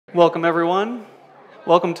Welcome, everyone.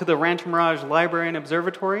 Welcome to the Rancho Mirage Library and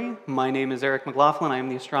Observatory. My name is McLaughlin. I am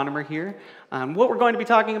the astronomer here. What we're going to be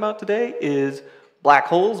talking about today is black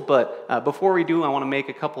holes, but before we do, I want to make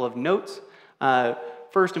a couple of notes.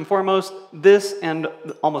 First and foremost, this and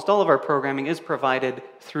almost all of our programming is provided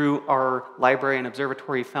through our Library and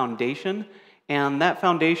Observatory Foundation, and that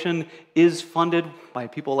foundation is funded by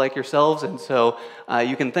people like yourselves, and so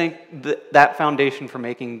you can thank that foundation for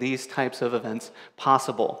making these types of events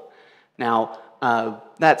possible. Now,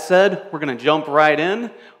 that said, we're going to jump right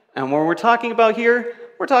in, and what we're talking about here,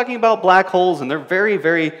 we're talking about black holes, and they're very,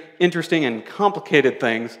 very interesting and complicated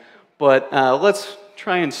things, but let's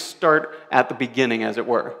try and start at the beginning, as it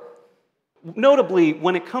were. Notably,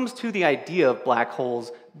 when it comes to the idea of black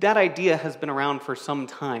holes, that idea has been around for some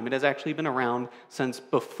time. It has actually been around since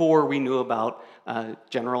before we knew about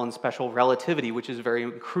general and special relativity, which is very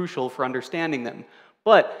crucial for understanding them.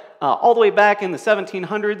 But all the way back in the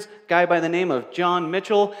 1700s, a guy by the name of John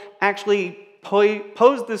Mitchell actually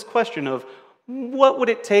posed this question of what would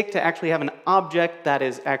it take to actually have an object that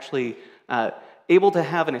is actually able to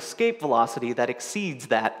have an escape velocity that exceeds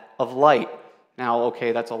that of light. Now,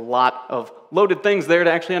 okay, that's a lot of loaded things there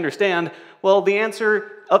to actually understand. Well, the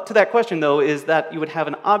answer up to that question, though, is that you would have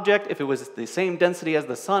an object, if it was the same density as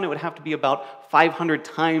the sun, it would have to be about 500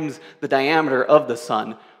 times the diameter of the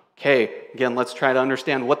sun. Okay, again, let's try to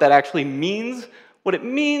understand what that actually means. What it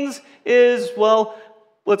means is, well,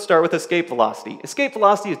 let's start with escape velocity. Escape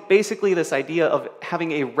velocity is basically this idea of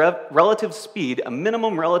having a relative speed, a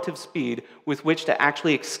minimum relative speed, with which to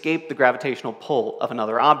actually escape the gravitational pull of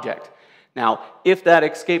another object. Now, if that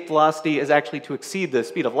escape velocity is actually to exceed the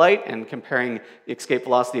speed of light, and comparing the escape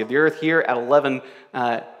velocity of the Earth here at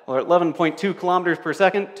 11.2 kilometers per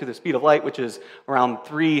second to the speed of light, which is around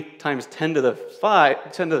 3 times 10 to the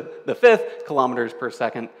 5th kilometers per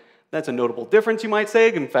second, that's a notable difference, you might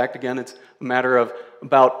say. In fact, again, it's a matter of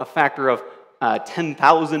about a factor of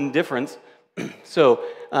 10,000 difference. So,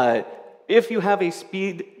 if you have a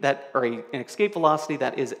speed or an escape velocity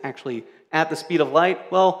that is actually at the speed of light,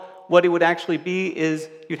 well, what it would actually be is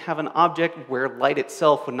you'd have an object where light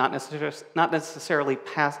itself would not necessarily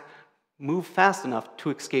move fast enough to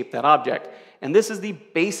escape that object. And this is the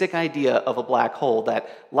basic idea of a black hole, that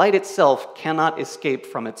light itself cannot escape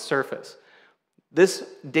from its surface. This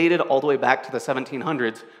dated all the way back to the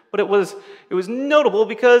 1700s, but it was notable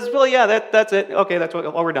because, well, yeah, that's it. Okay, that's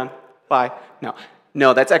all we're done. Bye.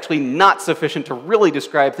 No, that's actually not sufficient to really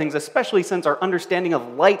describe things, especially since our understanding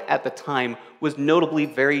of light at the time was notably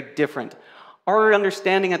very different. Our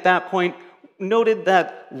understanding at that point noted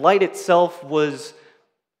that light itself was,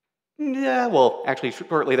 actually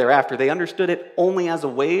shortly thereafter, they understood it only as a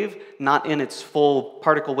wave, not in its full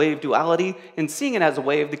particle-wave duality. And seeing it as a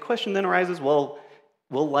wave, the question then arises, well,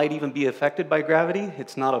 will light even be affected by gravity?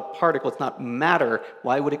 It's not a particle, it's not matter.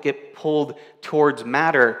 Why would it get pulled towards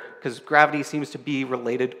matter? Because gravity seems to be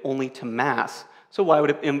related only to mass. So why would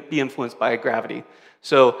it be influenced by gravity?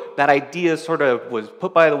 So that idea sort of was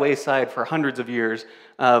put by the wayside for hundreds of years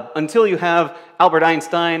until you have Albert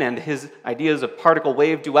Einstein and his ideas of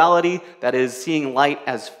particle-wave duality, that is, seeing light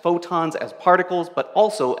as photons, as particles, but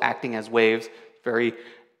also acting as waves. Very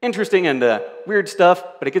interesting and weird stuff,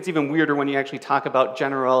 but it gets even weirder when you actually talk about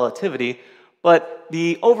general relativity. But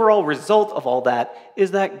the overall result of all that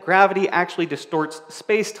is that gravity actually distorts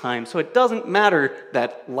space-time, so it doesn't matter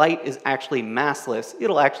that light is actually massless.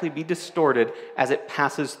 It'll actually be distorted as it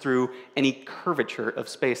passes through any curvature of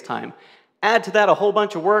space-time. Add to that a whole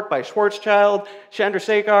bunch of work by Schwarzschild,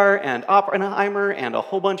 Chandrasekhar, and Oppenheimer, and a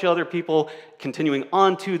whole bunch of other people continuing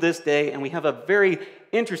on to this day, and we have a very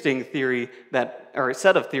interesting theory or a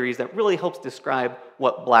set of theories that really helps describe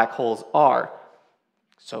what black holes are.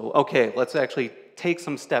 So, okay, let's actually take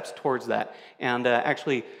some steps towards that. And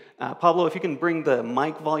Pablo, if you can bring the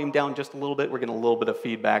mic volume down just a little bit, we're getting a little bit of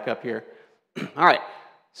feedback up here. All right,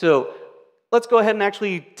 so let's go ahead and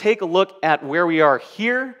actually take a look at where we are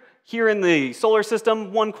here. Here in the solar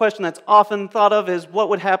system, one question that's often thought of is what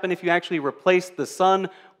would happen if you actually replace the sun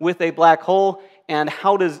with a black hole, and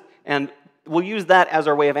we'll use that as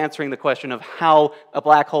our way of answering the question of how a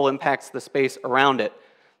black hole impacts the space around it.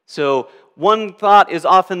 So one thought is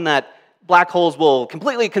often that black holes will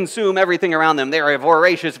completely consume everything around them. They're a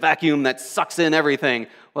voracious vacuum that sucks in everything.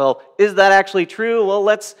 Well, is that actually true? Well,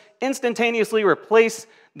 let's instantaneously replace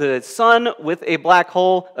the sun with a black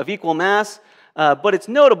hole of equal mass. But it's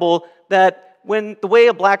notable that the way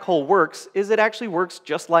a black hole works is it actually works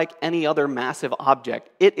just like any other massive object.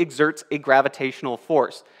 It exerts a gravitational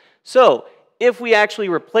force. So if we actually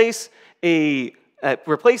replace the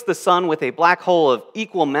sun with a black hole of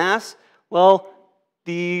equal mass, well,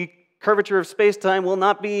 the curvature of space-time will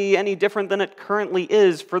not be any different than it currently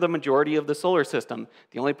is for the majority of the solar system.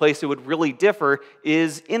 The only place it would really differ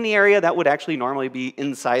is in the area that would actually normally be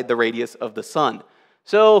inside the radius of the sun.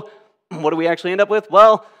 So what do we actually end up with?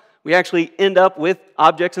 Well, we actually end up with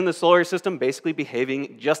objects in the solar system basically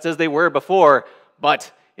behaving just as they were before,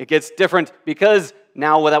 but it gets different because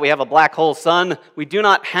now that we have a black hole sun, we do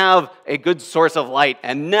not have a good source of light.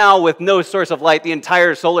 And now with no source of light, the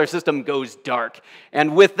entire solar system goes dark.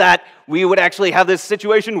 And with that, we would actually have this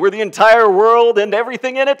situation where the entire world and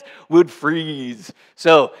everything in it would freeze.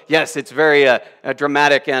 So yes, it's very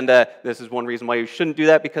dramatic, and this is one reason why you shouldn't do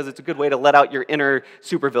that, because it's a good way to let out your inner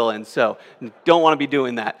supervillain. So don't want to be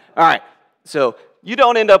doing that. All right, so you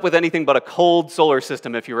don't end up with anything but a cold solar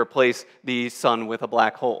system if you replace the sun with a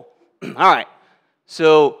black hole. All right.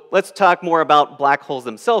 So let's talk more about black holes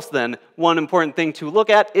themselves then. One important thing to look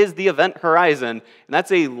at is the event horizon. And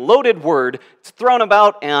that's a loaded word. It's thrown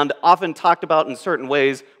about and often talked about in certain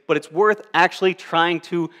ways, but it's worth actually trying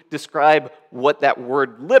to describe what that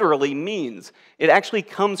word literally means. It actually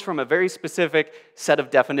comes from a very specific set of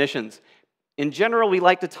definitions. In general, we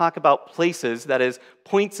like to talk about places, that is,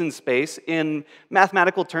 points in space. In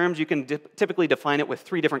mathematical terms, you can typically define it with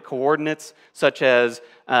 3 different coordinates, such as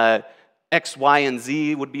X, Y, and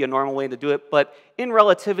Z would be a normal way to do it, but in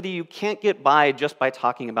relativity, you can't get by just by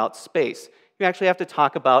talking about space. You actually have to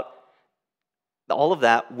talk about all of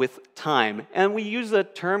that with time, and we use a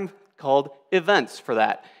term called events for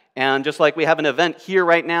that. And just like we have an event here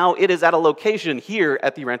right now, it is at a location here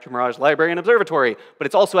at the Rancho Mirage Library and Observatory, but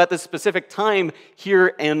it's also at this specific time here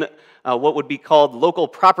in what would be called local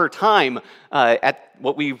proper time, at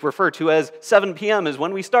what we refer to as 7 p.m. is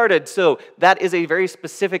when we started. So that is a very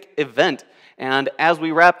specific event. And as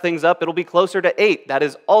we wrap things up, it'll be closer to 8. That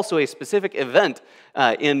is also a specific event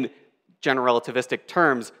in general relativistic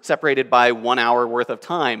terms, separated by 1 hour worth of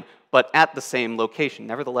time, but at the same location.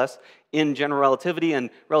 Nevertheless, in general relativity and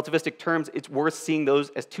relativistic terms, it's worth seeing those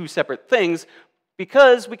as 2 separate things,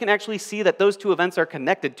 because we can actually see that those 2 events are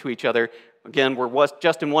connected to each other. Again, we're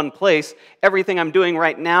just in one place. Everything I'm doing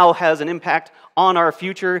right now has an impact on our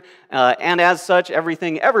future, and as such,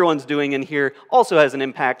 everything everyone's doing in here also has an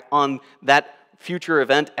impact on that future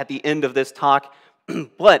event at the end of this talk.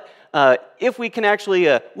 But if we can actually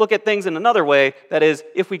look at things in another way, that is,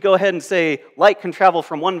 if we go ahead and say light can travel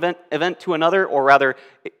from one event to another, or rather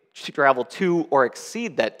travel to or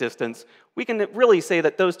exceed that distance, we can really say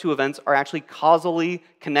that those 2 events are actually causally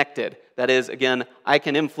connected. That is, again, I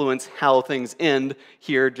can influence how things end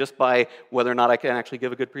here just by whether or not I can actually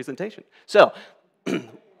give a good presentation. So,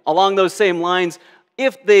 along those same lines,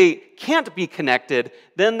 if they can't be connected,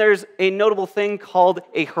 then there's a notable thing called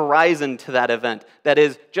a horizon to that event. That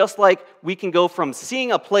is, just like we can go from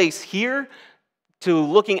seeing a place here to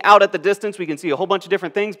looking out at the distance, we can see a whole bunch of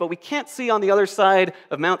different things, but we can't see on the other side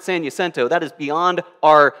of Mount San Jacinto. That is beyond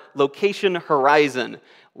our location horizon.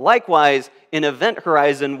 Likewise, an event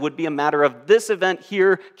horizon would be a matter of this event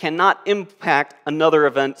here cannot impact another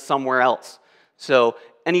event somewhere else. So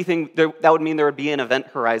anything that would mean there would be an event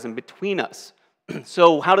horizon between us.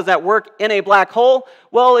 So how does that work in a black hole?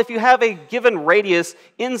 Well, if you have a given radius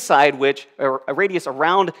inside which, or a radius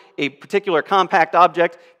around a particular compact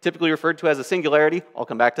object, typically referred to as a singularity, I'll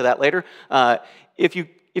come back to that later, if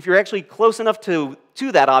you're actually close enough to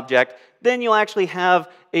that object, then you'll actually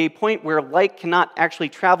have a point where light cannot actually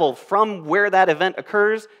travel from where that event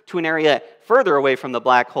occurs to an area further away from the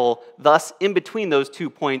black hole. Thus, in between those 2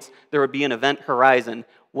 points, there would be an event horizon.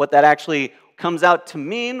 What that actually comes out to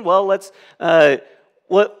mean, well, what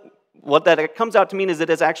that comes out to mean is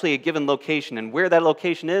it is actually a given location, and where that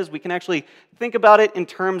location is, we can actually think about it in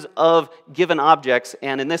terms of given objects,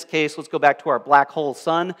 and in this case, let's go back to our black hole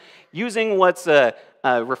sun, using what's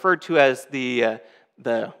referred to as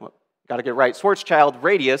Schwarzschild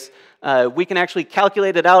radius, we can actually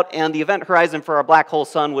calculate it out, and the event horizon for our black hole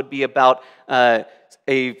sun would be about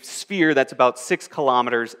a sphere that's about 6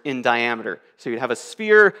 kilometers in diameter. So you'd have a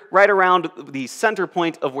sphere right around the center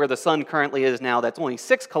point of where the sun currently is now that's only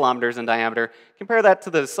 6 kilometers in diameter. Compare that to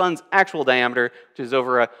the sun's actual diameter, which is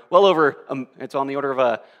over it's on the order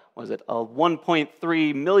of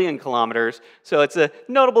 1.3 million kilometers. So it's a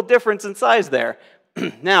notable difference in size there.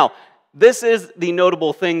 Now, this is the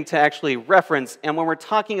notable thing to actually reference, and when we're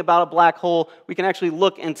talking about a black hole, we can actually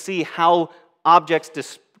look and see how objects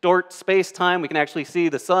distort space-time. We can actually see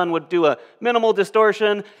the sun would do a minimal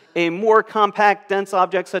distortion. A more compact, dense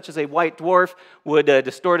object, such as a white dwarf, would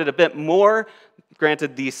distort it a bit more.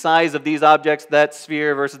 Granted, the size of these objects, that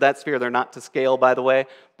sphere versus that sphere, they're not to scale, by the way.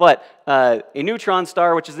 But a neutron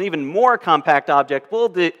star, which is an even more compact object, will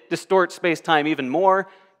distort space-time even more.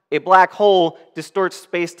 a black hole distorts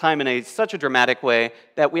space-time in such a dramatic way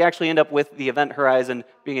that we actually end up with the event horizon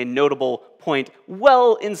being a notable point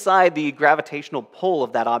well inside the gravitational pull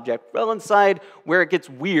of that object, well inside where it gets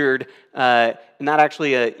weird, and that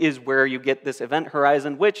actually is where you get this event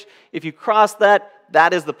horizon, which, if you cross that,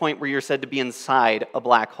 that is the point where you're said to be inside a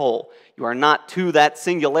black hole. You are not to that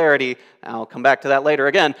singularity. I'll come back to that later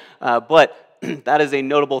again, but that is a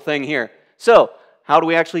notable thing here. So, how do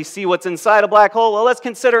we actually see what's inside a black hole? Well, let's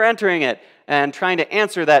consider entering it and trying to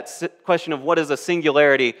answer that question of what is a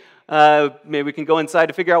singularity. Maybe we can go inside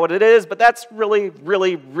to figure out what it is, but that's really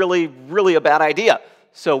a bad idea.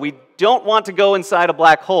 So we don't want to go inside a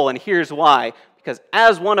black hole, and here's why. Because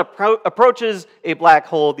as one approaches a black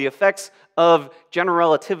hole, the effects of general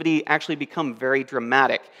relativity actually become very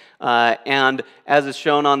dramatic. And as is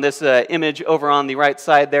shown on this image over on the right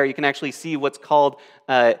side there, you can actually see what's called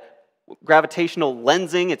gravitational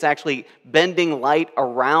lensing. It's actually bending light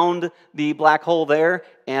around the black hole there,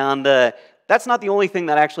 and that's not the only thing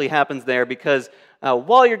that actually happens there, because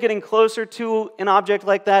while you're getting closer to an object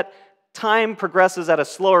like that, time progresses at a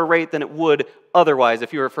slower rate than it would otherwise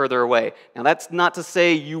if you were further away. Now, that's not to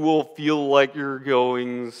say you will feel like you're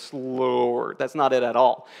going slower. That's not it at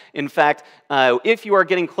all. In fact, if you are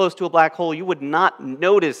getting close to a black hole, you would not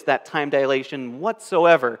notice that time dilation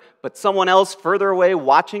whatsoever, but someone else further away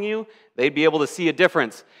watching you, they'd be able to see a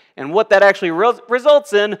difference. And what that actually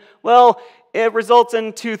results in, well, it results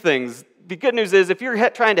in two things. The good news is, if you're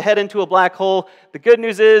trying to head into a black hole, the good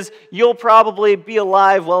news is you'll probably be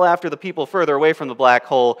alive well after the people further away from the black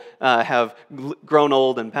hole have grown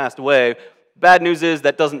old and passed away. Bad news is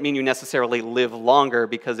that doesn't mean you necessarily live longer,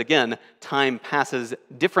 because again, time passes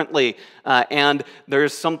differently, and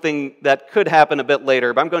there's something that could happen a bit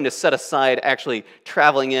later, but I'm going to set aside actually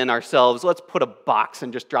traveling in ourselves. Let's put a box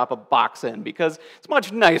and just drop a box in, because it's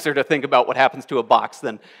much nicer to think about what happens to a box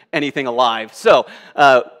than anything alive. So,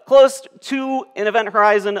 close to an event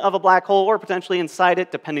horizon of a black hole, or potentially inside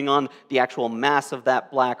it, depending on the actual mass of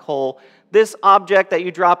that black hole, this object that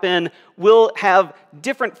you drop in will have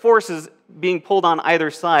different forces being pulled on either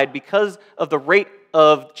side because of the rate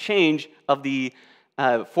of change of the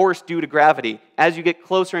force due to gravity. As you get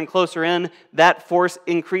closer and closer in, that force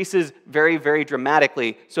increases very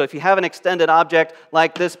dramatically. So if you have an extended object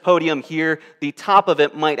like this podium here, the top of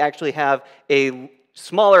it might actually have a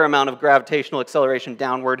smaller amount of gravitational acceleration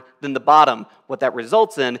downward than the bottom. What that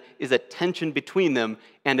results in is a tension between them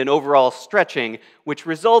and an overall stretching, which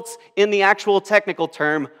results in the actual technical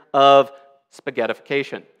term of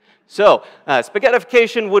spaghettification. So,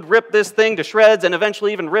 spaghettification would rip this thing to shreds and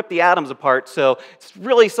eventually even rip the atoms apart. So, it's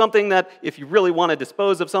really something that if you really want to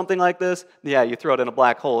dispose of something like this, yeah, you throw it in a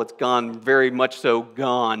black hole. It's gone, very much so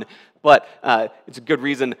gone. But it's a good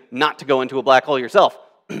reason not to go into a black hole yourself.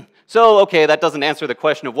 So, okay, that doesn't answer the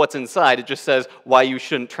question of what's inside. It just says why you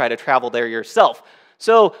shouldn't try to travel there yourself.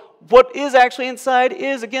 So, what is actually inside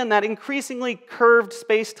is, again, that increasingly curved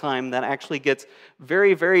space-time that actually gets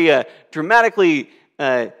very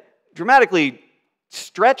dramatically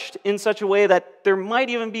stretched in such a way that there might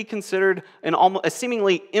even be considered a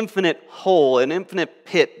seemingly infinite hole, an infinite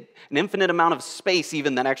pit, an infinite amount of space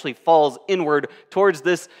even that actually falls inward towards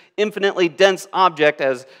this infinitely dense object,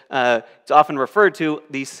 as it's often referred to,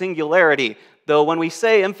 the singularity. Though when we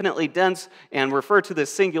say infinitely dense and refer to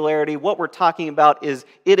this singularity, what we're talking about is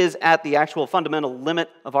it is at the actual fundamental limit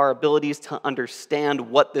of our abilities to understand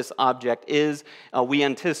what this object is. We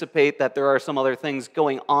anticipate that there are some other things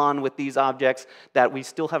going on with these objects that we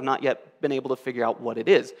still have not yet been able to figure out what it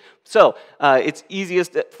is. So it's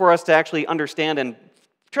easiest for us to actually understand and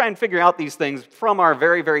try and figure out these things from our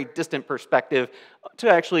very distant perspective to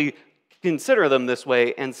actually consider them this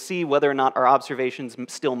way and see whether or not our observations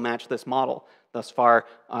still match this model. Thus far,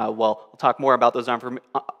 well, we'll talk more about those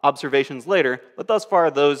observations later, but thus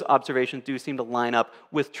far those observations do seem to line up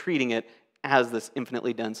with treating it as this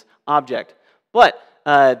infinitely dense object. But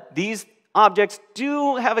these objects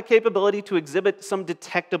do have a capability to exhibit some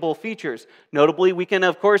detectable features. Notably, we can,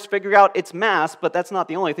 of course, figure out its mass, but that's not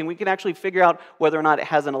the only thing. We can actually figure out whether or not it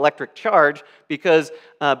has an electric charge, because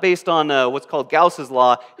based on what's called Gauss's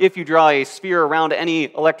law, if you draw a sphere around any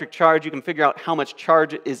electric charge, you can figure out how much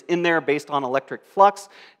charge is in there based on electric flux,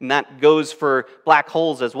 and that goes for black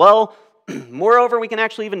holes as well. Moreover, we can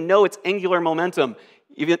actually even know its angular momentum.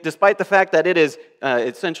 Even despite the fact that it is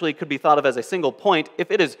essentially could be thought of as a single point,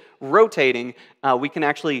 if it is rotating, we can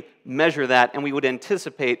actually measure that, and we would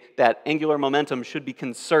anticipate that angular momentum should be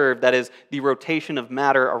conserved. That is, the rotation of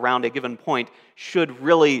matter around a given point should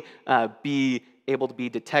really be able to be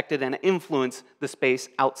detected and influence the space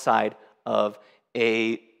outside of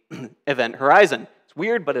a event horizon. It's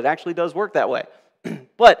weird, but it actually does work that way.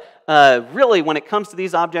 But really, when it comes to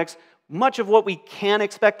these objects, much of what we can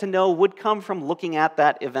expect to know would come from looking at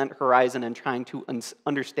that event horizon and trying to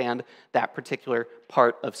understand that particular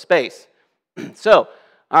part of space. So,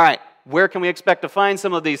 all right, where can we expect to find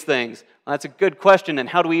some of these things? Well, that's a good question, and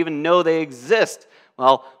how do we even know they exist?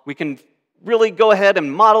 Well, we can really go ahead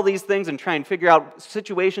and model these things and try and figure out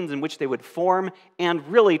situations in which they would form and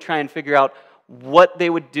really try and figure out what they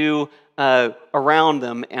would do around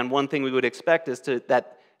them. And one thing we would expect is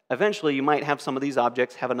that eventually you might have some of these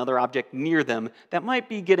objects have another object near them that might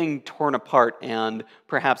be getting torn apart and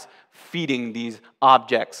perhaps feeding these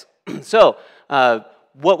objects. So,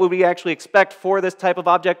 what would we actually expect for this type of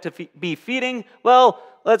object to be feeding? Well,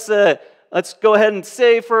 let's go ahead and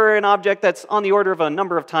say for an object that's on the order of a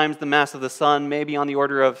number of times the mass of the sun, maybe on the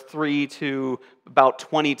order of 3 to about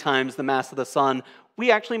 20 times the mass of the sun,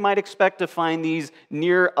 we actually might expect to find these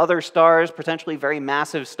near other stars, potentially very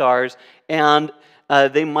massive stars, and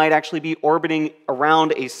they might actually be orbiting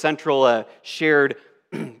around a central shared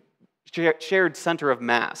center of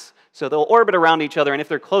mass. So they'll orbit around each other, and if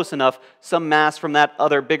they're close enough, some mass from that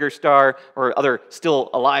other bigger star, or other still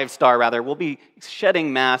alive star rather, will be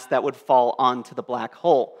shedding mass that would fall onto the black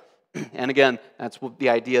hole. And again, that's the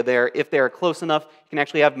idea there. If they are close enough, you can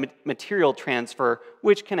actually have material transfer,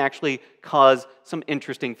 which can actually cause some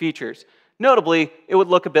interesting features. Notably, it would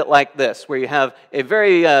look a bit like this, where you have a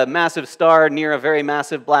very massive star near a very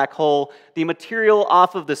massive black hole. The material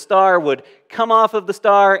off of the star would come off of the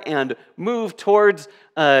star and move towards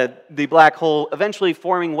the black hole, eventually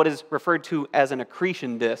forming what is referred to as an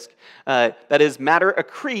accretion disk. That is, matter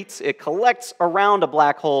accretes, it collects around a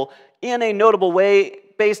black hole in a notable way.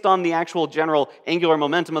 Based on the actual general angular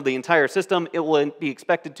momentum of the entire system, it will be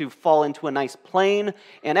expected to fall into a nice plane,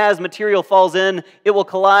 and as material falls in, it will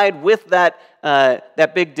collide with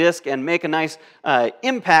that big disk and make a nice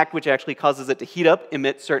impact, which actually causes it to heat up,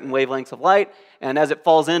 emit certain wavelengths of light, and as it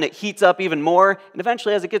falls in, it heats up even more, and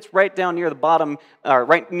eventually as it gets right down near the bottom,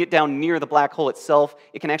 right down near the black hole itself,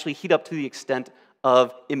 it can actually heat up to the extent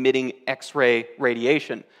of emitting X-ray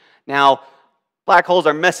radiation. Now, black holes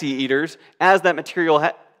are messy eaters. As that material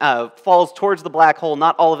falls towards the black hole,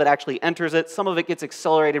 not all of it actually enters it. Some of it gets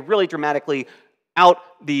accelerated really dramatically out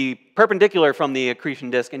the perpendicular from the accretion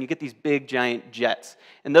disk, and you get these big giant jets.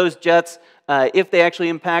 And those jets, if they actually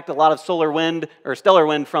impact a lot of solar wind or stellar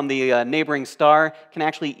wind from the neighboring star, can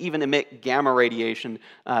actually even emit gamma radiation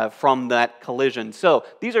from that collision. So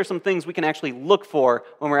these are some things we can actually look for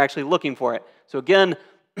when we're actually looking for it. So again,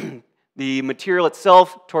 the material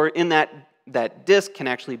itself in that disk can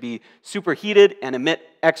actually be superheated and emit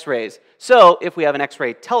X-rays. So if we have an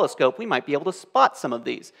X-ray telescope, we might be able to spot some of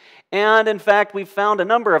these. And in fact, we've found a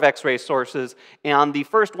number of X-ray sources, and the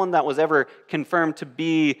first one that was ever confirmed to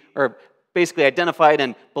be, or basically identified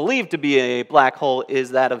and believed to be a black hole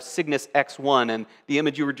is that of Cygnus X1, and the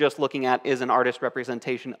image you were just looking at is an artist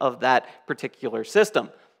representation of that particular system.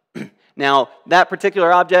 Now, that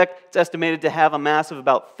particular object, it's estimated to have a mass of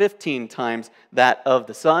about 15 times that of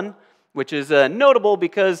the sun, which is notable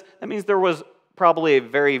because that means there was probably a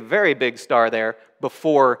very, very big star there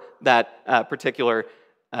before that particular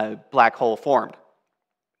black hole formed.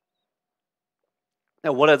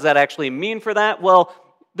 Now, what does that actually mean for that? Well,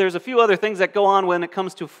 there's a few other things that go on when it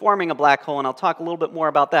comes to forming a black hole, and I'll talk a little bit more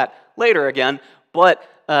about that later again, but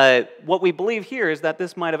what we believe here is that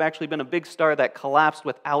this might have actually been a big star that collapsed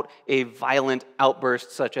without a violent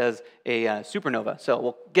outburst such as a supernova.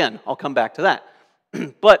 So, again, I'll come back to that.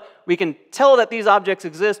 But we can tell that these objects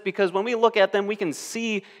exist because when we look at them, we can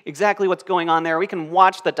see exactly what's going on there. We can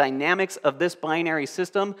watch the dynamics of this binary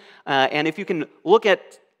system. And if you can look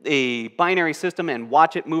at a binary system and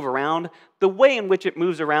watch it move around, the way in which it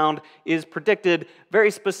moves around is predicted very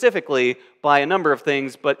specifically by a number of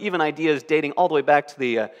things, but even ideas dating all the way back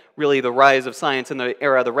to really the rise of science in the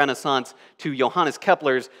era of the Renaissance to Johannes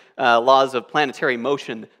Kepler's laws of planetary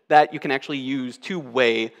motion that you can actually use to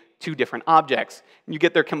weigh two different objects. You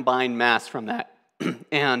get their combined mass from that.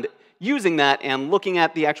 And using that and looking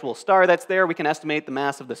at the actual star that's there, we can estimate the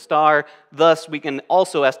mass of the star. Thus, we can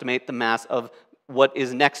also estimate the mass of what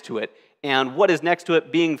is next to it. And what is next to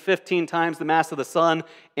it being 15 times the mass of the sun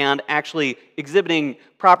and actually exhibiting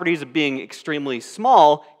properties of being extremely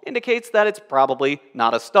small indicates that it's probably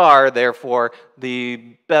not a star. Therefore,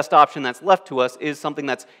 the best option that's left to us is something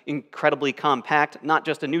that's incredibly compact, not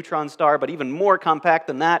just a neutron star, but even more compact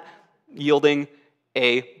than that, yielding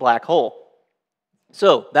a black hole.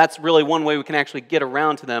 So that's really one way we can actually get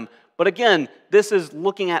around to them. But again, this is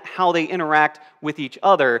looking at how they interact with each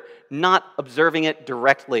other, not observing it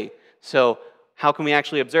directly. So how can we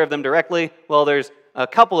actually observe them directly? Well, there's a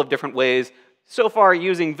couple of different ways. So far,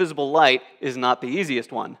 using visible light is not the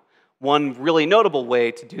easiest one. One really notable way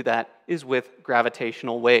to do that is with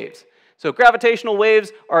gravitational waves. So gravitational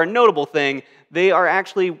waves are a notable thing. They are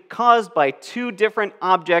actually caused by two different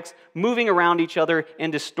objects moving around each other and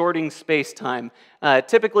distorting space-time.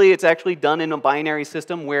 Typically, it's actually done in a binary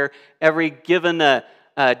system where every given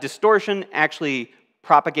distortion actually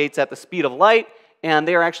propagates at the speed of light, and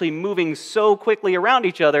they are actually moving so quickly around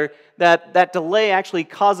each other that that delay actually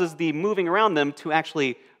causes the moving around them to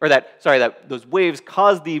actually, or that those waves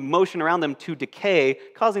cause the motion around them to decay,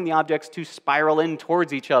 causing the objects to spiral in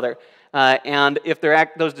towards each other. And if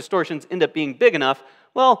those distortions end up being big enough,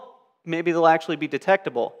 well, maybe they'll actually be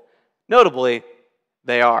detectable. Notably,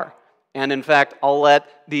 they are. And in fact, I'll let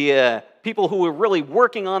the people who were really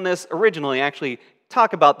working on this originally actually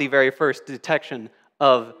talk about the very first detection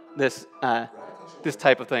of this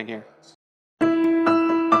type of thing here.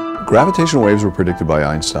 Gravitational waves were predicted by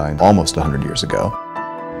Einstein almost 100 years ago.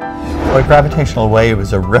 Well, a gravitational wave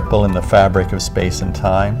is a ripple in the fabric of space and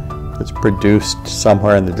time. It's produced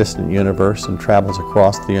somewhere in the distant universe and travels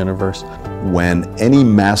across the universe. When any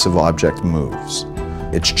massive object moves,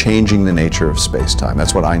 it's changing the nature of space-time.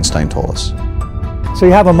 That's what Einstein told us. So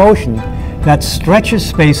you have a motion that stretches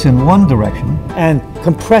space in one direction and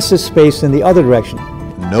compresses space in the other direction.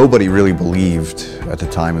 Nobody really believed at the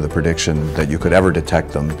time of the prediction that you could ever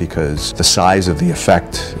detect them because the size of the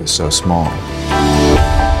effect is so small.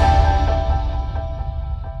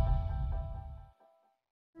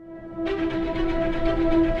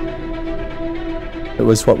 It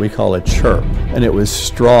was what we call a chirp, and it was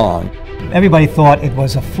strong. Everybody thought it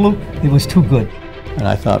was a fluke, it was too good. And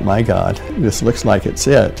I thought, my God, this looks like it's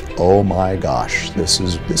it. Oh my gosh, this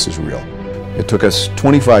is real. It took us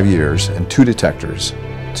 25 years and 2 detectors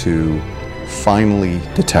to finally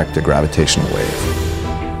detect a gravitational wave.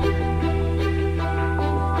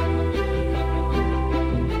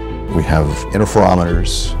 We have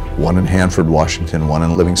interferometers, one in Hanford, Washington, one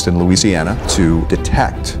in Livingston, Louisiana, to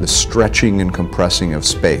detect the stretching and compressing of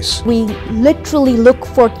space. We literally look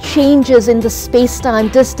for changes in the space-time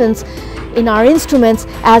distance in our instruments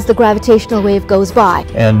as the gravitational wave goes by.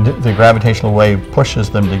 And the gravitational wave pushes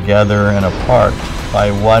them together and apart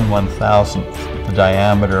by 1/1000th the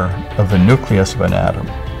diameter of the nucleus of an atom.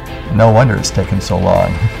 No wonder it's taken so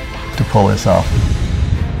long to pull this off.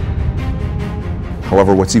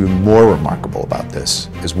 However, what's even more remarkable about this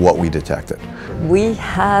is what we detected. We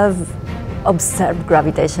have observed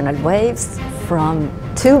gravitational waves from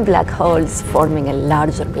 2 black holes forming a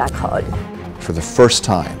larger black hole. For the first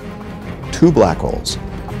time, 2 black holes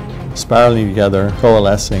Spiraling together,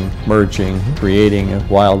 coalescing, merging, creating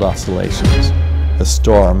wild oscillations. A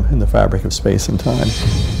storm in the fabric of space and time.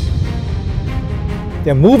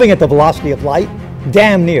 They're moving at the velocity of light,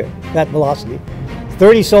 damn near that velocity.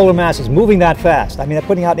 30 solar masses moving that fast. I mean, they're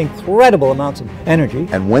putting out incredible amounts of energy.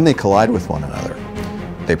 And when they collide with one another,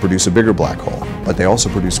 they produce a bigger black hole, but they also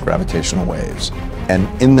produce gravitational waves. And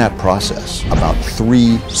in that process, about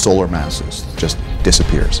 3 solar masses just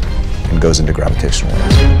disappears and goes into gravitational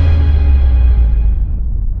waves.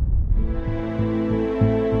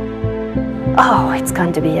 Oh, it's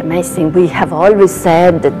going to be amazing. We have always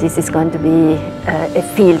said that this is going to be a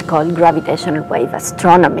field called gravitational wave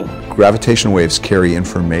astronomy. Gravitational waves carry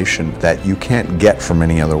information that you can't get from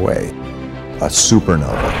any other way. A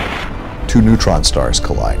supernova, 2 neutron stars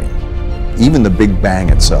colliding, even the Big Bang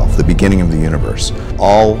itself, the beginning of the universe,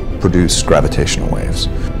 all produce gravitational waves.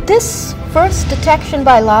 This first detection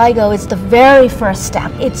by LIGO is the very first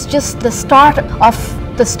step. It's just the start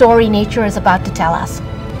of the story nature is about to tell us.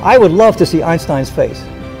 I would love to see Einstein's face.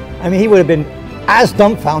 I mean, he would have been as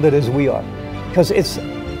dumbfounded as we are, because it's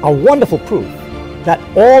a wonderful proof that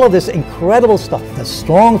all of this incredible stuff, the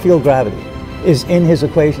strong field gravity, is in his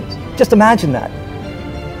equations. Just imagine that.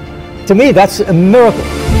 To me, that's a miracle.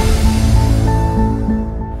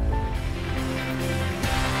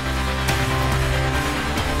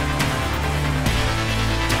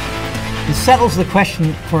 It settles the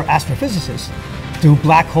question for astrophysicists. Do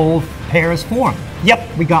black hole pairs form?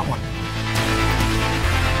 Yep, we got one.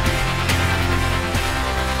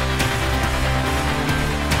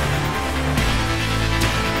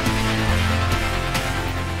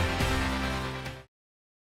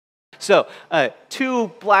 So,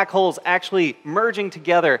 2 black holes actually merging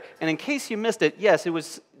together, and in case you missed it, yes, it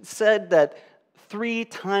was said that 3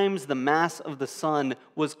 times the mass of the sun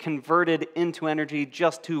was converted into energy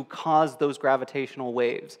just to cause those gravitational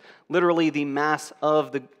waves. Literally, the mass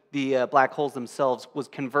of the black holes themselves was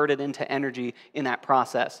converted into energy in that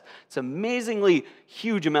process. It's an amazingly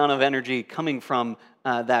huge amount of energy coming from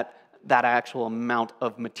that actual amount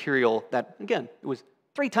of material that, again, it was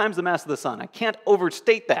 3 times the mass of the sun. I can't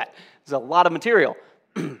overstate that. There's a lot of material.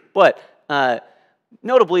 But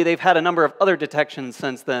notably, they've had a number of other detections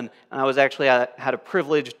since then. And I was actually had a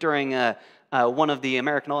privilege during one of the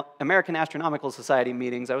American Astronomical Society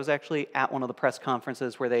meetings. I was actually at one of the press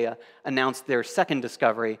conferences where they announced their second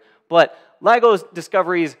discovery. But LIGO's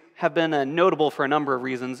discoveries have been notable for a number of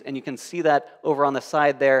reasons, and you can see that over on the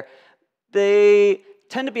side there. They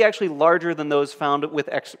tend to be actually larger than those found with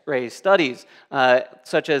X-ray studies,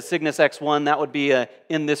 such as Cygnus X1, that would be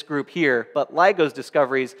in this group here. But LIGO's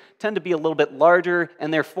discoveries tend to be a little bit larger,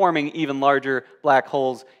 and they're forming even larger black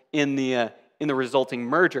holes in the resulting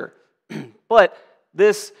merger. But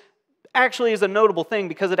this actually is a notable thing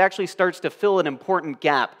because it actually starts to fill an important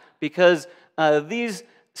gap, because these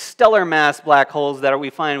stellar mass black holes that we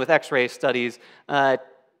find with X-ray studies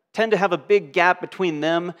tend to have a big gap between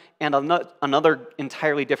them and another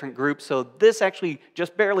entirely different group. So this actually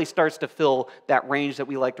just barely starts to fill that range that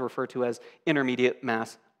we like to refer to as intermediate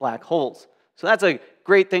mass black holes. So that's a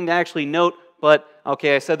great thing to actually note. But,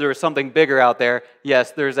 okay, I said there was something bigger out there.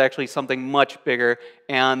 Yes, there's actually something much bigger,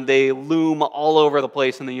 and they loom all over the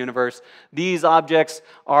place in the universe. These objects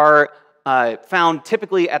are found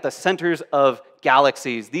typically at the centers of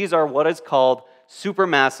galaxies. These are what is called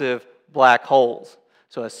supermassive black holes.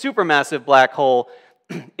 So a supermassive black hole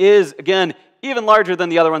is, again, even larger than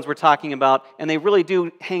the other ones we're talking about, and they really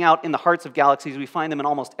do hang out in the hearts of galaxies. We find them in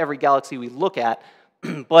almost every galaxy we look at.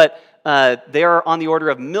 But they are on the order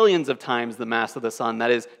of millions of times the mass of the sun.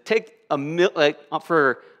 That is, take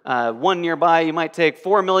for one nearby, you might take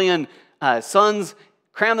 4 million suns,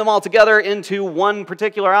 cram them all together into one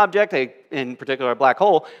particular object, in particular a black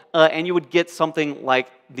hole, and you would get something like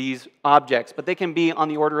these objects. But they can be on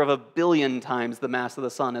the order of 1 billion times the mass of the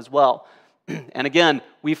sun as well. And again,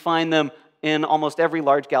 we find them in almost every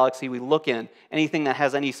large galaxy we look in. Anything that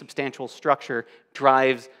has any substantial structure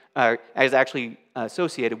is actually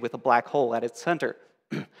associated with a black hole at its center.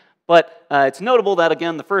 But it's notable that,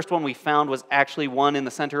 again, the first one we found was actually one in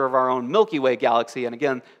the center of our own Milky Way galaxy. And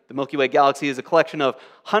again, the Milky Way galaxy is a collection of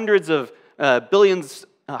hundreds of billions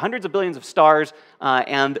of stars.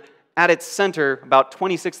 And at its center, about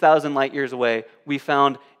 26,000 light years away, we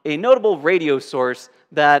found a notable radio source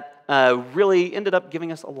that really ended up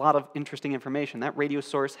giving us a lot of interesting information. That radio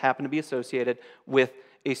source happened to be associated with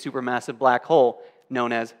a supermassive black hole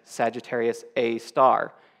known as Sagittarius A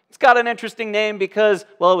star. It's got an interesting name because,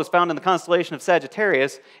 well, it was found in the constellation of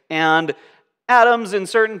Sagittarius, and atoms in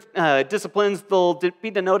certain disciplines, they'll be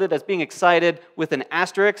denoted as being excited with an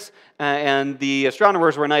asterisk, and the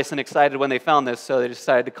astronomers were nice and excited when they found this, so they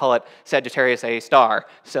decided to call it Sagittarius A star.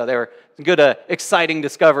 So they were a good, exciting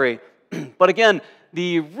discovery. But again,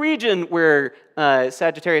 the region where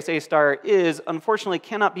Sagittarius A star is, unfortunately,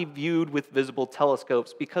 cannot be viewed with visible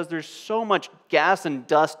telescopes because there's so much gas and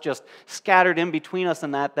dust just scattered in between us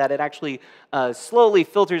and that it actually slowly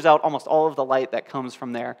filters out almost all of the light that comes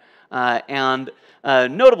from there. And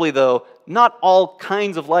notably, though, not all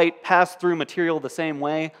kinds of light pass through material the same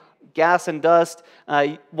way. Gas and dust,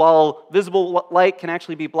 while visible light can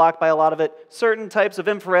actually be blocked by a lot of it, certain types of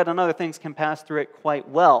infrared and other things can pass through it quite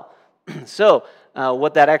well. So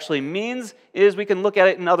what that actually means is we can look at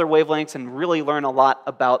it in other wavelengths and really learn a lot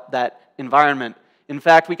about that environment. In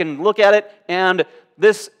fact, we can look at it, and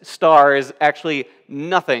this star is actually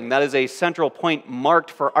nothing. That is a central point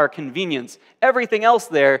marked for our convenience. Everything else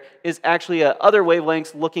there is actually other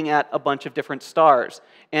wavelengths looking at a bunch of different stars.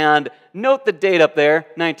 And note the date up there,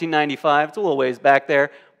 1995. It's a little ways back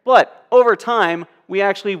there. But over time, we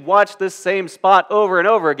actually watch this same spot over and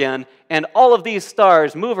over again, and all of these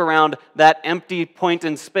stars move around that empty point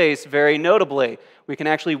in space very notably. We can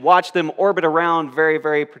actually watch them orbit around very,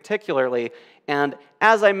 very particularly. And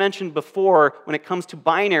as I mentioned before, when it comes to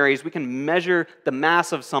binaries, we can measure the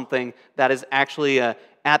mass of something that is actually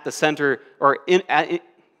at the center, or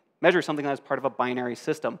measure something that is part of a binary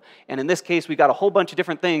system. And in this case, we got a whole bunch of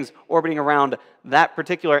different things orbiting around that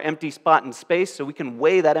particular empty spot in space, so we can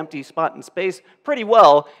weigh that empty spot in space pretty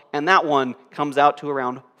well, and that one comes out to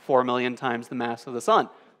around 4 million times the mass of the sun.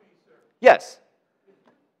 Yes?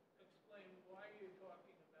 Explain why you're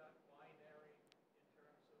talking about binary in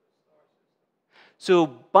terms of the star system. So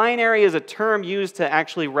binary is a term used to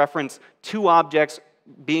actually reference two objects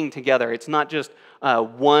being together. It's not just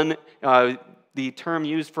one. The term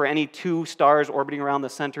used for any two stars orbiting around the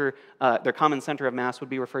center, their common center of mass, would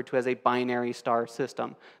be referred to as a binary star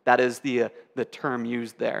system. That is the term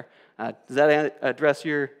used there. Does that address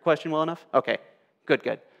your question well enough? Okay,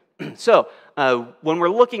 good. So when we're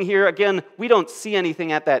looking here, again, we don't see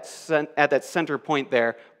anything at that center point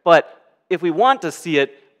there. But if we want to see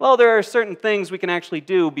it, Well, there are certain things we can actually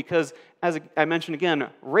do because, as I mentioned again,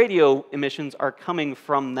 radio emissions are coming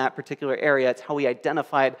from that particular area. It's how we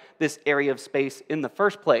identified this area of space in the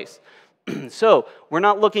first place. So we're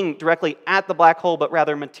not looking directly at the black hole, but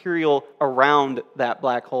rather material around that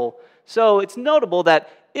black hole. So it's notable that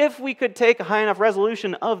if we could take a high enough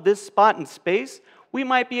resolution of this spot in space, we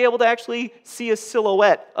might be able to actually see a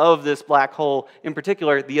silhouette of this black hole, in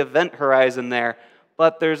particular, the event horizon there.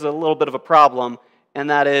 But there's a little bit of a problem, and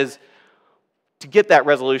that is, to get that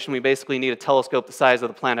resolution, we basically need a telescope the size of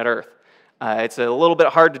the planet Earth. It's a little bit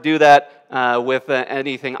hard to do that with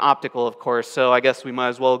anything optical, of course, so I guess we might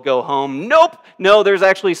as well go home. Nope! No, there's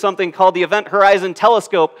actually something called the Event Horizon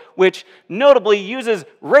Telescope, which notably uses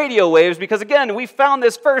radio waves, because again, we found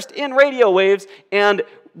this first in radio waves, and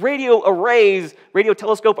radio arrays, radio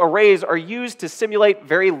telescope arrays, are used to simulate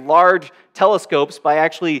very large telescopes by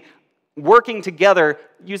actually working together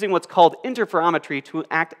using what's called interferometry to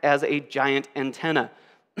act as a giant antenna.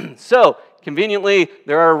 So, conveniently,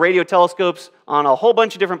 there are radio telescopes on a whole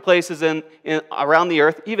bunch of different places around the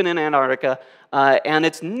Earth, even in Antarctica, and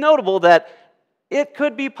it's notable that it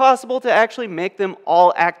could be possible to actually make them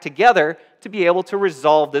all act together to be able to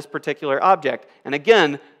resolve this particular object. And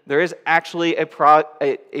again, there is actually a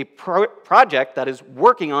project that is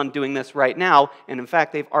working on doing this right now, and in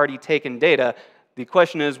fact, they've already taken data. The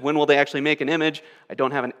question is, when will they actually make an image? I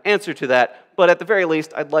don't have an answer to that, but at the very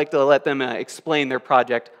least, I'd like to let them explain their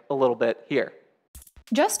project a little bit here.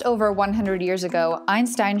 Just over 100 years ago,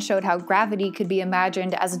 Einstein showed how gravity could be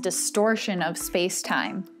imagined as a distortion of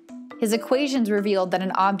space-time. His equations revealed that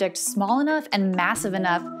an object small enough and massive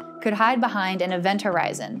enough could hide behind an event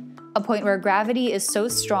horizon, a point where gravity is so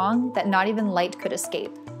strong that not even light could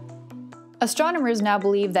escape. Astronomers now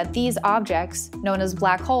believe that these objects, known as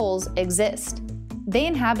black holes, exist. They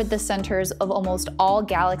inhabit the centers of almost all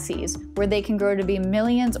galaxies, where they can grow to be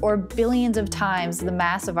millions or billions of times the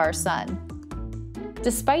mass of our sun.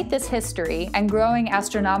 Despite this history and growing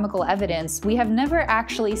astronomical evidence, we have never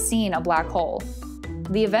actually seen a black hole.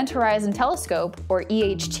 The Event Horizon Telescope, or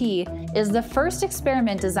EHT, is the first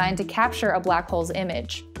experiment designed to capture a black hole's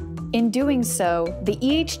image. In doing so, the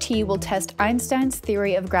EHT will test Einstein's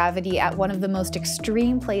theory of gravity at one of the most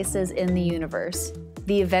extreme places in the universe,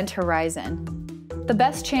 the event horizon. The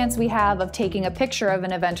best chance we have of taking a picture of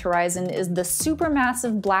an event horizon is the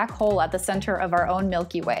supermassive black hole at the center of our own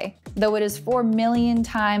Milky Way. Though it is 4 million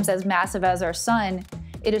times as massive as our sun,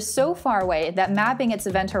 it is so far away that mapping its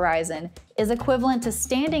event horizon is equivalent to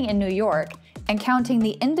standing in New York and counting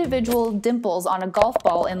the individual dimples on a golf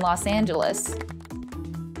ball in Los Angeles.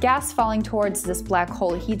 Gas falling towards this black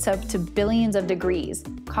hole heats up to billions of degrees,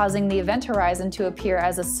 causing the event horizon to appear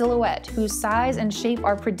as a silhouette whose size and shape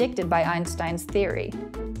are predicted by Einstein's theory.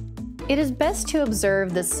 It is best to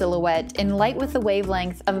observe this silhouette in light with a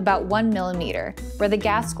wavelength of about 1 millimeter, where the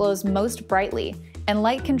gas glows most brightly, and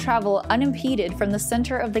light can travel unimpeded from the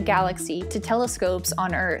center of the galaxy to telescopes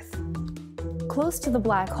on Earth. Close to the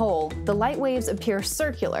black hole, the light waves appear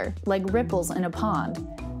circular, like ripples in a pond,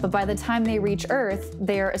 but by the time they reach Earth,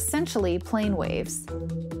 they are essentially plane waves.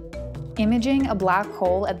 Imaging a black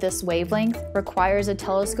hole at this wavelength requires a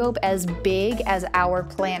telescope as big as our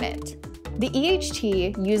planet. The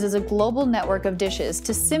EHT uses a global network of dishes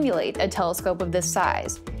to simulate a telescope of this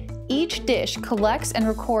size. Each dish collects and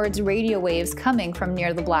records radio waves coming from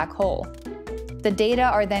near the black hole. The data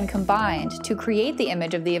are then combined to create the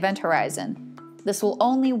image of the event horizon. This will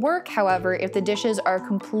only work, however, if the dishes are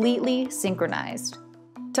completely synchronized.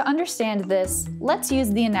 To understand this, let's use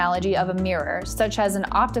the analogy of a mirror, such as an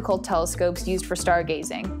optical telescopes used for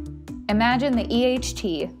stargazing. Imagine the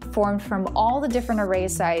EHT formed from all the different array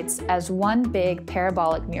sites as one big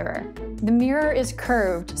parabolic mirror. The mirror is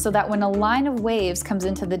curved so that when a line of waves comes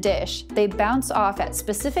into the dish, they bounce off at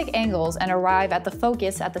specific angles and arrive at the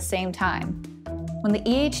focus at the same time. When the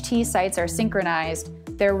EHT sites are synchronized,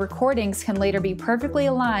 their recordings can later be perfectly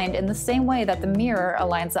aligned in the same way that the mirror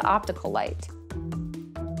aligns the optical light.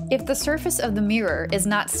 If the surface of the mirror is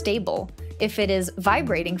not stable, if it is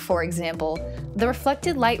vibrating, for example, the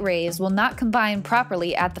reflected light rays will not combine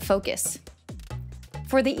properly at the focus.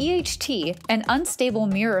 For the EHT, an unstable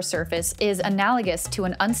mirror surface is analogous to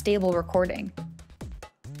an unstable recording.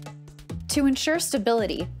 To ensure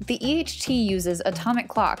stability, the EHT uses atomic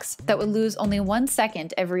clocks that would lose only 1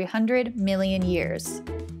 second every 100 million years.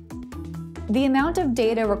 The amount of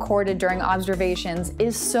data recorded during observations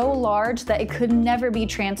is so large that it could never be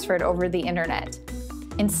transferred over the internet.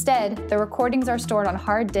 Instead, the recordings are stored on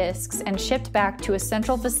hard disks and shipped back to a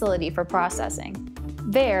central facility for processing.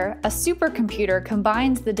 There, a supercomputer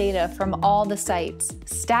combines the data from all the sites,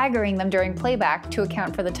 staggering them during playback to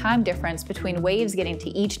account for the time difference between waves getting to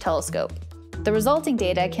each telescope. The resulting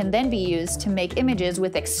data can then be used to make images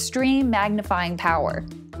with extreme magnifying power.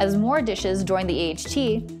 As more dishes join the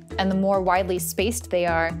AHT, and the more widely spaced they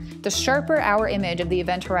are, the sharper our image of the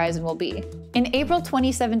event horizon will be. In April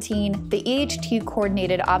 2017, the AHT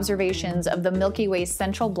coordinated observations of the Milky Way's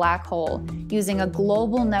central black hole using a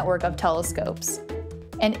global network of telescopes.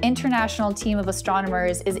 An international team of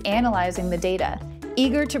astronomers is analyzing the data,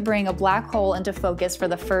 eager to bring a black hole into focus for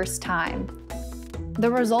the first time.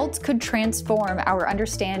 The results could transform our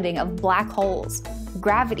understanding of black holes,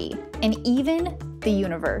 gravity, and even the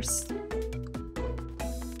universe.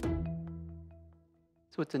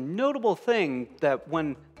 So it's a notable thing that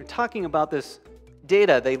when they're talking about this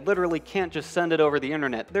data, they literally can't just send it over the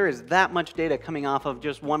internet. There is that much data coming off of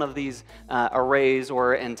just one of these arrays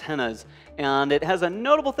or antennas. And it has a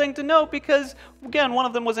notable thing to note because, again, one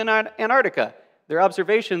of them was in Antarctica. Their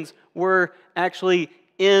observations were actually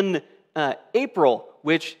in April,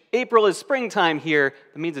 which April is springtime here.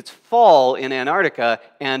 That means it's fall in Antarctica,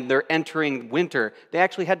 and they're entering winter. They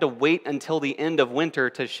actually had to wait until the end of winter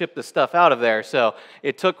to ship the stuff out of there. So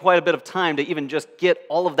it took quite a bit of time to even just get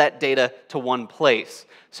all of that data to one place.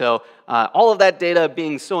 So all of that data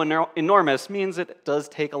being so enormous means it does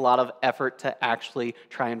take a lot of effort to actually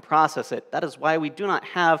try and process it. That is why we do not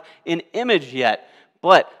have an image yet.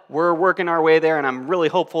 But we're working our way there, and I'm really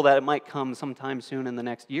hopeful that it might come sometime soon in the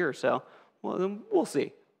next year or so. Well, then we'll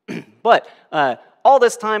see. But all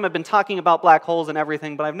this time I've been talking about black holes and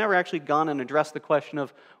everything, but I've never actually gone and addressed the question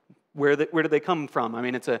of where do they come from? I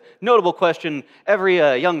mean, it's a notable question. Every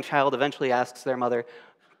young child eventually asks their mother,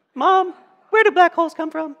 "Mom, where do black holes come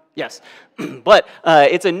from?" Yes, but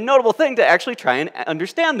it's a notable thing to actually try and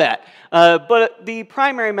understand that. But the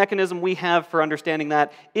primary mechanism we have for understanding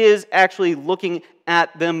that is actually looking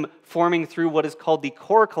at them forming through what is called the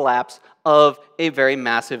core collapse of a very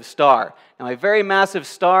massive star. Now, a very massive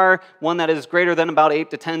star, one that is greater than about 8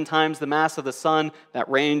 to 10 times the mass of the sun, that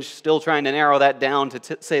range, still trying to narrow that down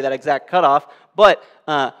to say that exact cutoff, but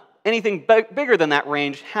anything bigger than that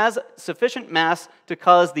range has sufficient mass to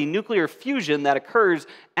cause the nuclear fusion that occurs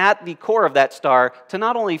at the core of that star to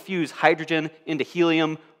not only fuse hydrogen into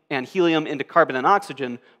helium and helium into carbon and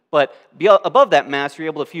oxygen, but above that mass, you're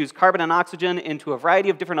able to fuse carbon and oxygen into a variety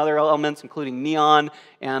of different other elements, including neon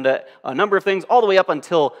and a number of things, all the way up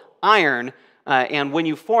until iron. And when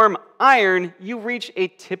you form iron, you reach a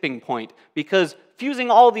tipping point, because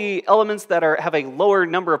fusing all the elements that have a lower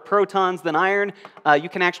number of protons than iron, you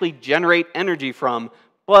can actually generate energy from.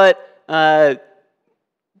 But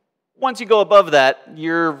once you go above that,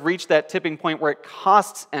 you've reached that tipping point where it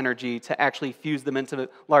costs energy to actually fuse them into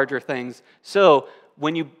larger things. So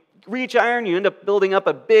when you reach iron, you end up building up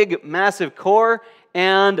a big, massive core,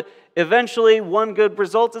 and eventually one good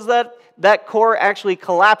result is that that core actually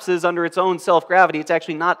collapses under its own self-gravity. It's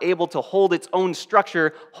actually not able to hold its own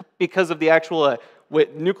structure because of the actual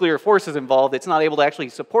nuclear forces involved. It's not able to actually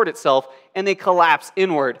support itself, and they collapse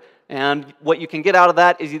inward. And what you can get out of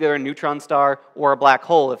that is either a neutron star or a black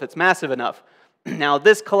hole if it's massive enough. Now,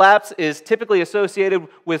 this collapse is typically associated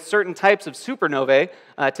with certain types of supernovae,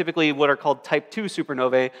 typically what are called type 2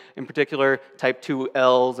 supernovae, in particular type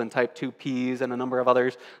 2Ls and type 2Ps and a number of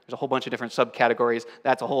others. There's a whole bunch of different subcategories.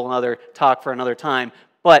 That's a whole other talk for another time.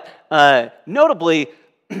 But notably,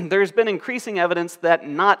 there's been increasing evidence that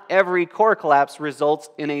not every core collapse results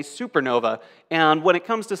in a supernova. And when it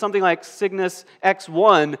comes to something like Cygnus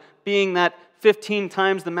X1 being that 15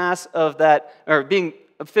 times the mass of that, or being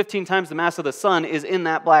 15 times the mass of the sun is in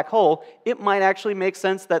that black hole, it might actually make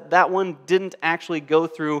sense that that one didn't actually go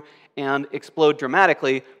through and explode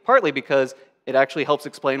dramatically, partly because it actually helps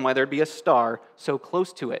explain why there'd be a star so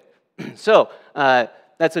close to it. So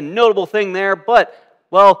that's a notable thing there, but,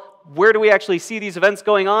 well, where do we actually see these events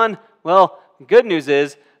going on? Well, good news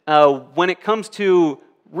is, when it comes to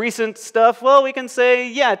recent stuff, well, we can say,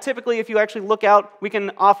 yeah, typically if you actually look out, we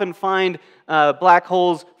can often find black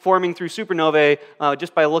holes forming through supernovae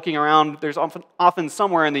just by looking around. There's often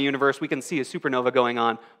somewhere in the universe we can see a supernova going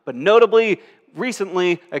on. But notably,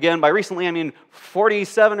 recently, again, by recently I mean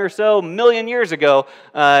 47 or so million years ago,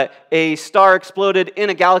 a star exploded in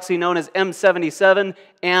a galaxy known as M77,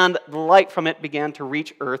 and the light from it began to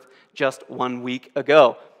reach Earth just 1 week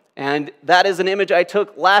ago. And that is an image I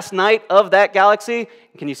took last night of that galaxy.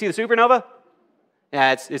 Can you see the supernova?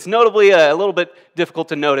 Yeah, it's notably a little bit difficult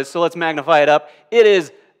to notice, so let's magnify it up. It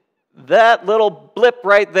is that little blip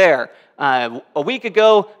right there. A week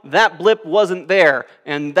ago, that blip wasn't there,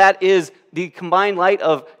 and that is the combined light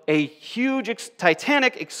of a huge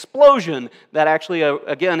titanic explosion that actually,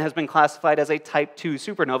 again, has been classified as a type 2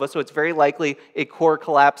 supernova, so it's very likely a core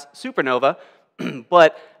collapse supernova.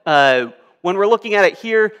 But when we're looking at it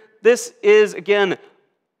here, this is, again,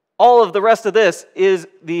 all of the rest of this is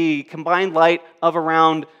the combined light of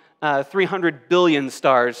around 300 billion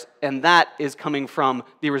stars, and that is coming from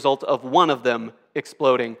the result of one of them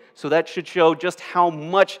exploding. So that should show just how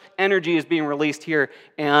much energy is being released here.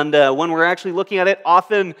 And when we're actually looking at it,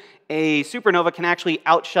 often a supernova can actually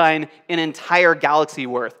outshine an entire galaxy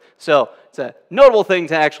worth. So it's a notable thing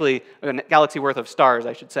to actually, a galaxy worth of stars,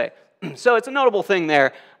 I should say. So it's a notable thing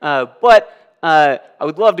there. But I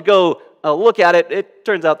would love to go look at it. It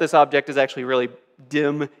turns out this object is actually really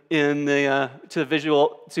dim in the to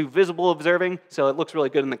visible observing, so it looks really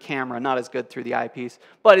good in the camera, not as good through the eyepiece,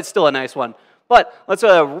 but it's still a nice one. But let's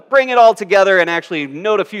bring it all together and actually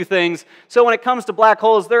note a few things. So when it comes to black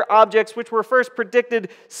holes, they're objects which were first predicted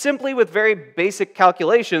simply with very basic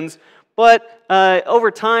calculations, but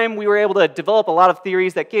over time we were able to develop a lot of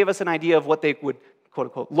theories that gave us an idea of what they would,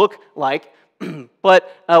 quote-unquote, look like. But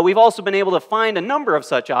we've also been able to find a number of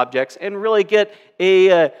such objects and really get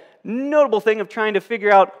a notable thing of trying to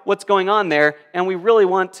figure out what's going on there, and we really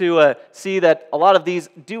want to see that a lot of these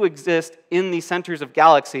do exist in the centers of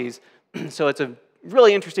galaxies. So it's a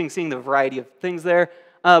really interesting seeing the variety of things there.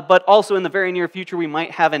 But also in the very near future, we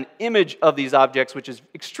might have an image of these objects, which is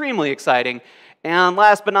extremely exciting. And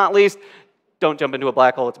last but not least, don't jump into a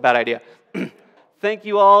black hole. It's a bad idea. Thank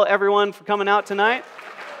you all, everyone, for coming out tonight.